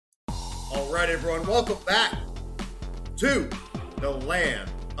All right, everyone, welcome back to the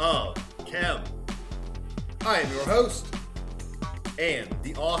Land of Chem. I am your host and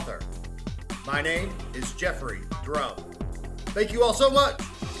the author. My name is Jeffrey Drum. Thank you all so much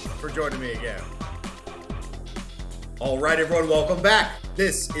for joining me again. All right, everyone, welcome back.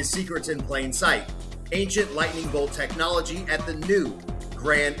 This is Secrets in Plain Sight, ancient lightning bolt technology at the new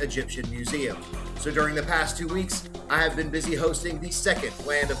Grand Egyptian Museum. So during the past 2 weeks, I have been busy hosting the second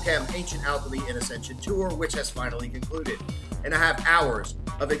Land of Chem Ancient Alchemy and Ascension tour, which has finally concluded. And I have hours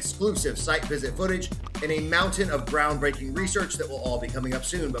of exclusive site visit footage and a mountain of groundbreaking research that will all be coming up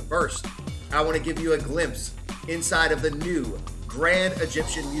soon. But first, I want to give you a glimpse inside of the new Grand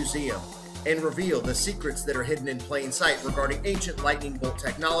Egyptian Museum and reveal the secrets that are hidden in plain sight regarding ancient lightning bolt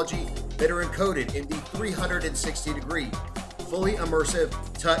technology that are encoded in the 360-degree, fully immersive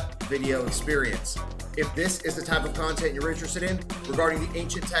TUT video experience. If this is the type of content you're interested in regarding the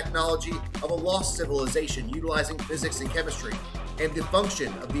ancient technology of a lost civilization utilizing physics and chemistry and the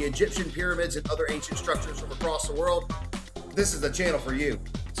function of the Egyptian pyramids and other ancient structures from across the world, this is the channel for you.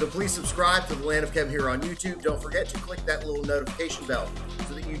 So please subscribe to the Land of Chem here on YouTube. Don't forget to click that little notification bell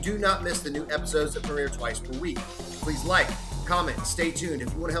so that you do not miss the new episodes that premiere twice per week. Please like, comment, and stay tuned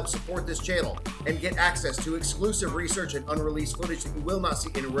if you want to help support this channel and get access to exclusive research and unreleased footage that you will not see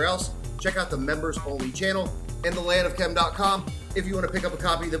anywhere else. Check out the members only channel and thelandofchem.com if you want to pick up a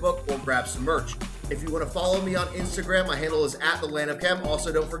copy of the book or grab some merch. If you want to follow me on Instagram, my handle is @thelandofchem.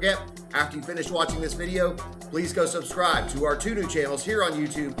 Also, don't forget, after you finish watching this video, please go subscribe to our 2 new channels here on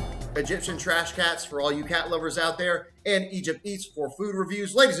YouTube, Egyptian Trash Cats for all you cat lovers out there, and Egypt Eats for food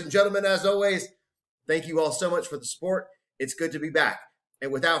reviews. Ladies and gentlemen, as always, thank you all so much for the support. It's good to be back.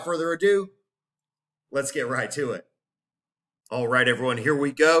 And without further ado, let's get right to it. All right, everyone, here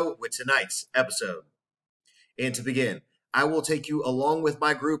we go with tonight's episode. And to begin, I will take you along with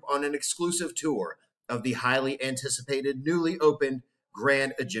my group on an exclusive tour of the highly anticipated, newly opened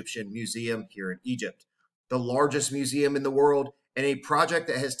Grand Egyptian Museum here in Egypt, the largest museum in the world and a project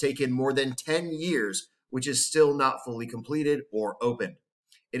that has taken more than 10 years, which is still not fully completed or opened.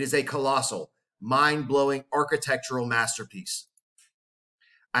 It is a colossal, mind-blowing architectural masterpiece.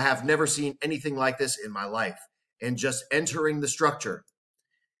 I have never seen anything like this in my life, and just entering the structure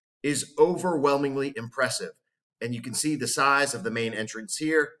is overwhelmingly impressive. And you can see the size of the main entrance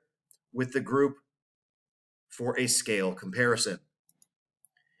here with the group for a scale comparison.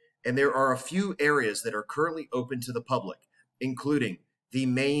 And there are a few areas that are currently open to the public, including the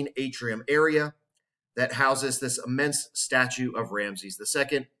main atrium area that houses this immense statue of Ramses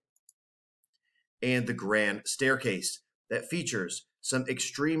II, and the grand staircase that features some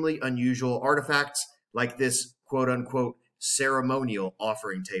extremely unusual artifacts like this quote-unquote ceremonial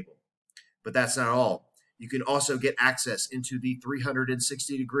offering table. But that's not all. You can also get access into the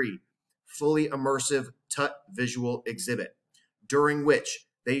 360-degree, fully immersive TUT visual exhibit, during which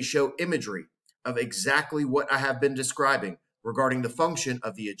they show imagery of exactly what I have been describing regarding the function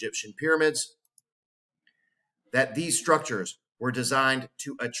of the Egyptian pyramids, that these structures were designed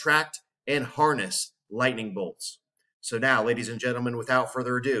to attract and harness lightning bolts. So now, ladies and gentlemen, without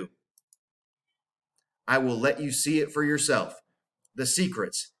further ado, I will let you see it for yourself. The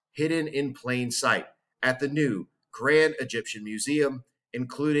secrets hidden in plain sight at the new Grand Egyptian Museum,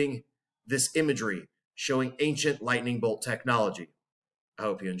 including this imagery showing ancient lightning bolt technology. I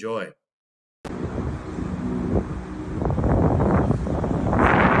hope you enjoy.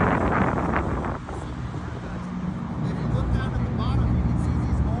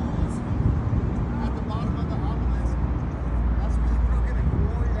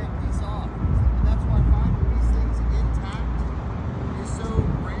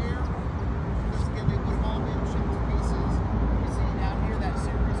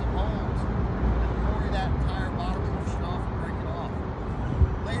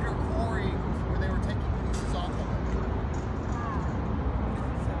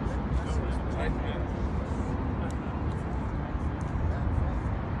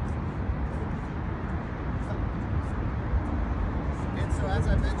 As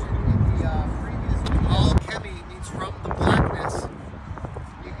I mentioned in the previous video, alchemy means from the blackness.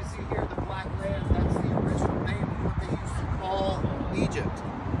 You can see here the black land, that's the original name of what they used to call Egypt.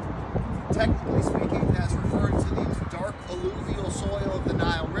 Technically speaking, that's referring to the dark alluvial soil of the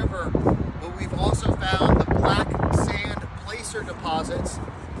Nile River, but we've also found the black sand placer deposits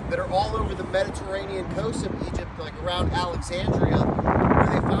that are all over the Mediterranean coast of Egypt, like around Alexandria, where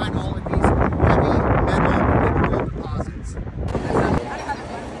they find all of these heavy metal mineral deposits.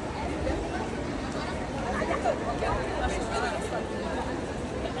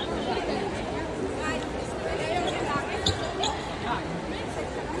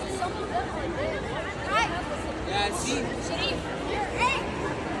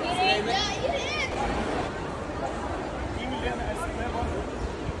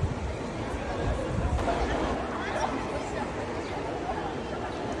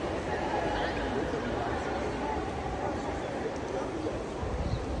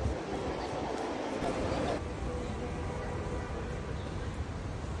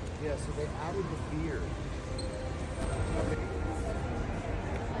 Yeah, so they added the beard.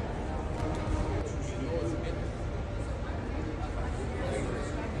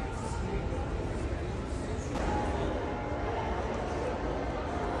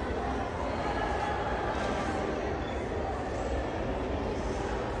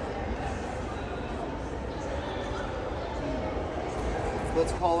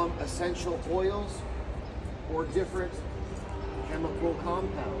 Let's call them essential oils or different chemical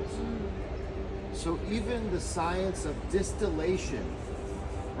compounds. So even the science of distillation,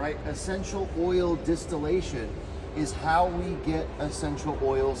 right? Essential oil distillation is how we get essential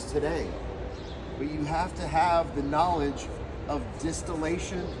oils today. But you have to have the knowledge of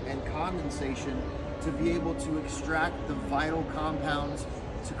distillation and condensation to be able to extract the vital compounds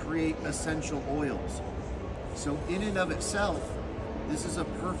to create essential oils. So in and of itself, this is a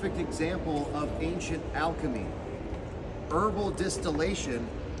perfect example of ancient alchemy. Herbal distillation,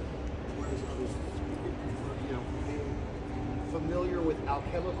 familiar with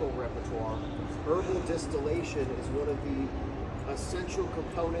alchemical repertoire, herbal distillation is one of the essential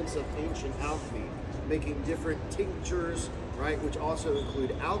components of ancient alchemy, making different tinctures, right, which also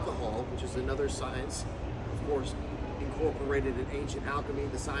include alcohol, which is another science, of course, incorporated in ancient alchemy,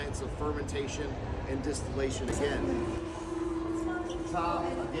 the science of fermentation and distillation again. Top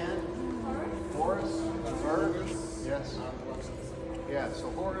again, Horus, Earth, yes. Yeah, so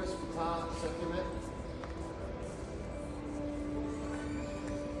Horus, Ptah, Sekhmet.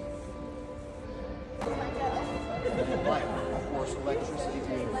 Life, of course, electricity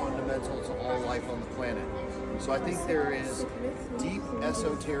being fundamental to all life on the planet. So I think there is deep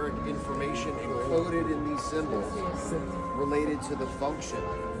esoteric information encoded in these symbols related to the function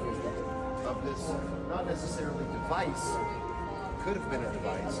of this, not necessarily device, could have been a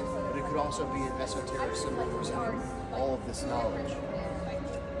device, but it could also be an esoteric symbol presenting all of this knowledge.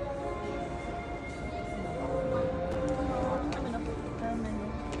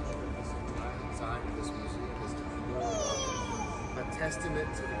 Design of this museum is a testament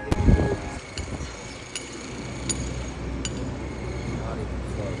to the capabilities. Not even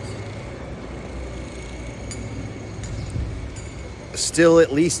close. Still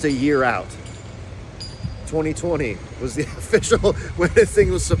at least a year out. 2020 was the official when this thing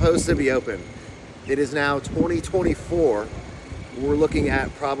was supposed to be open. It is now 2024. We're looking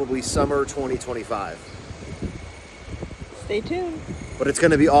at probably summer 2025. Stay tuned. But it's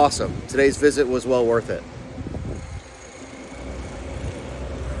going to be awesome. Today's visit was well worth it.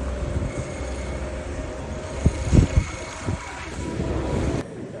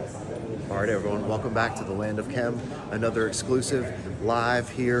 All right, everyone, welcome back to the Land of Chem. Another exclusive live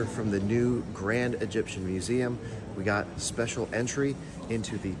here from the new Grand Egyptian Museum. We got special entry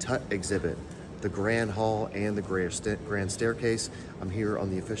into the Tut exhibit, the Grand Hall and the Grand Staircase. I'm here on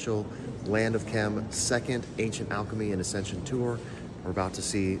the official Land of Chem second Ancient Alchemy and Ascension tour. We're about to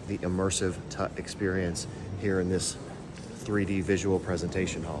see the immersive Tut experience here in this 3D visual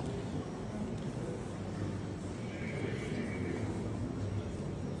presentation hall.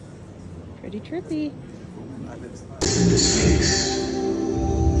 Pretty trippy.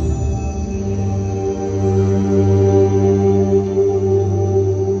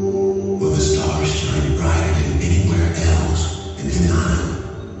 Will the stars shine brighter than anywhere else, and then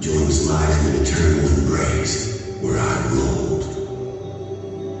I'll join this life in an eternal embrace where I rolled.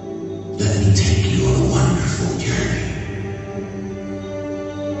 Let me take you on a wonderful journey.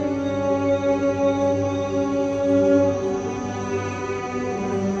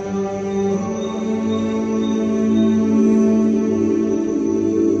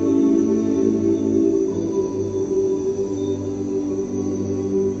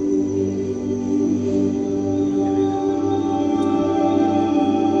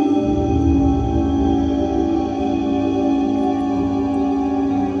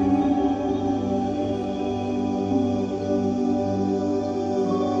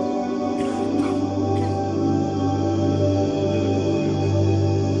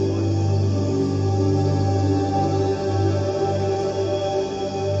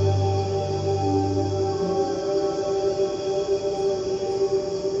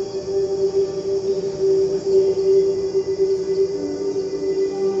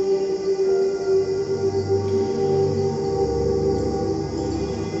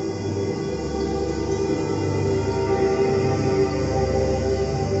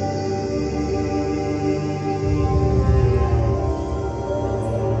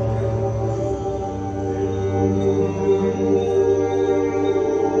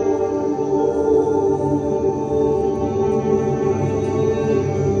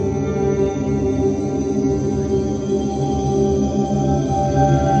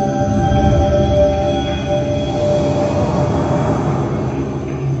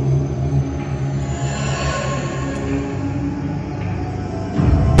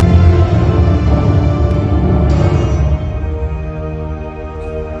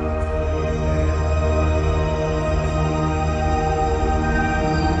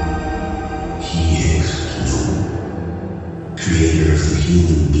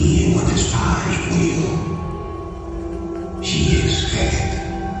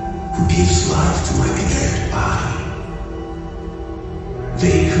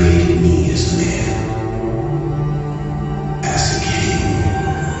 me as man, as a king.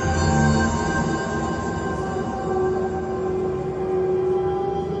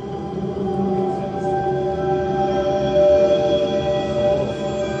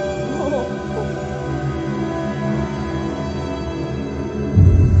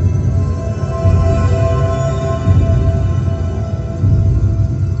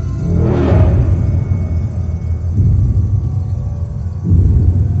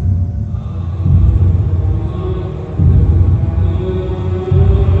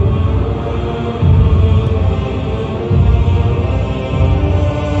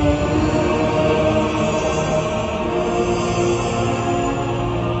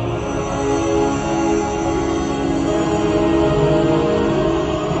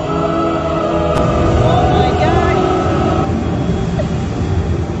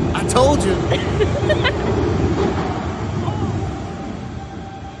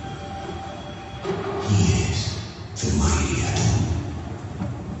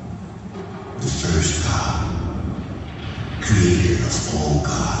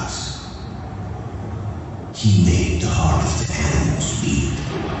 He made the heart of the animals beat,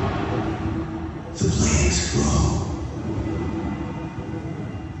 the plants grow,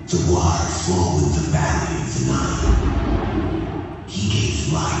 the water flow in the valley of the Nile. He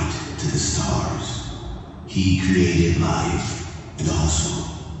gave light to the stars. He created life and also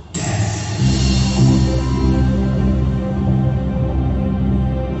death.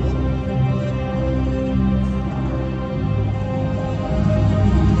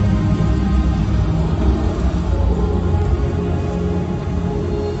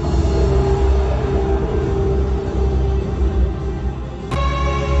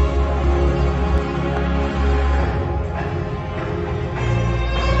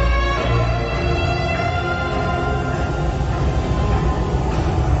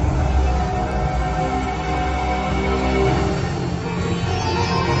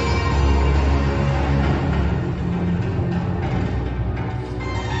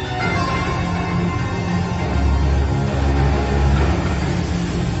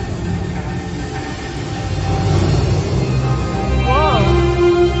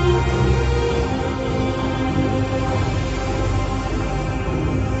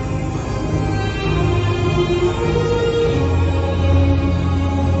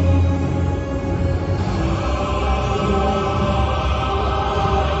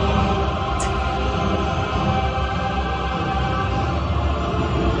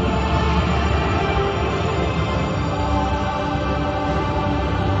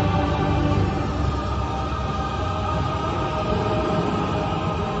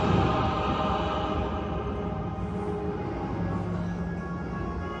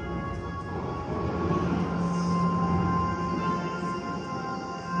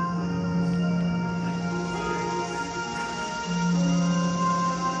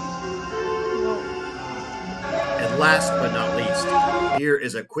 Last but not least, here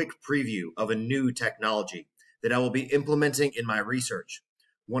is a quick preview of a new technology that I will be implementing in my research.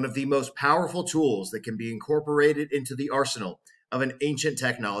 One of the most powerful tools that can be incorporated into the arsenal of an ancient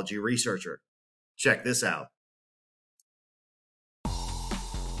technology researcher. Check this out.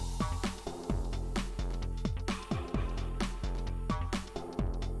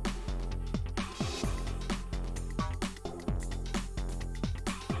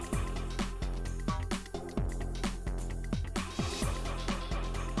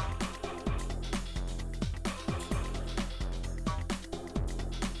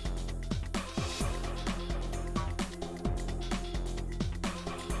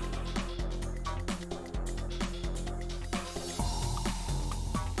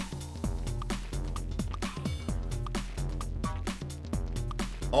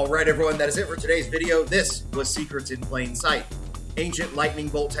 All right, everyone, that is it for today's video. This was Secrets in Plain Sight, ancient lightning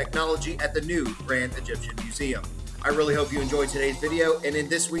bolt technology at the new Grand Egyptian Museum. I really hope you enjoyed today's video, and in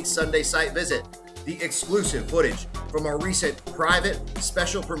this week's Sunday site visit, the exclusive footage from our recent private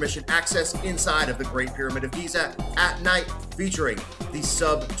special permission access inside of the Great Pyramid of Giza at night, featuring the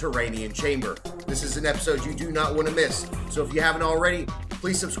subterranean chamber. This is an episode you do not want to miss, so if you haven't already,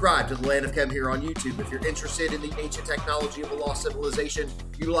 please subscribe to the Land of Chem here on YouTube if you're interested in the ancient technology of a lost civilization,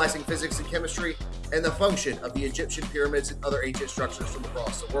 utilizing physics and chemistry, and the function of the Egyptian pyramids and other ancient structures from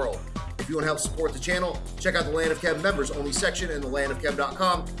across the world. If you want to help support the channel, check out the Land of Chem members only section in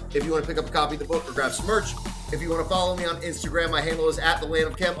thelandofchem.com. If you want to pick up a copy of the book or grab some merch. If you want to follow me on Instagram, my handle is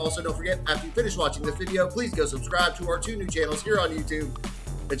 @thelandofchem. Also, don't forget, after you finish watching this video, please go subscribe to our 2 new channels here on YouTube.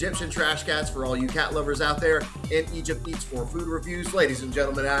 Egyptian Trash Cats for all you cat lovers out there, and Egypt Eats for food reviews. Ladies and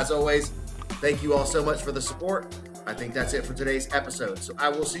gentlemen, as always, thank you all so much for the support. I think that's it for today's episode. So I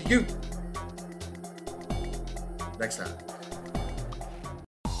will see you next time.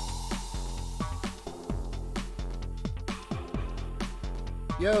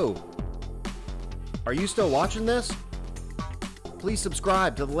 Yo, are you still watching this? Please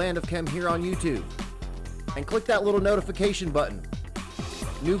subscribe to The Land of Chem here on YouTube and click that little notification button.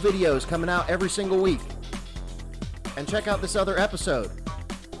 New videos coming out every single week. And check out this other episode.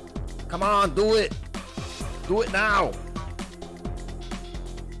 Come on, do it. Do it now.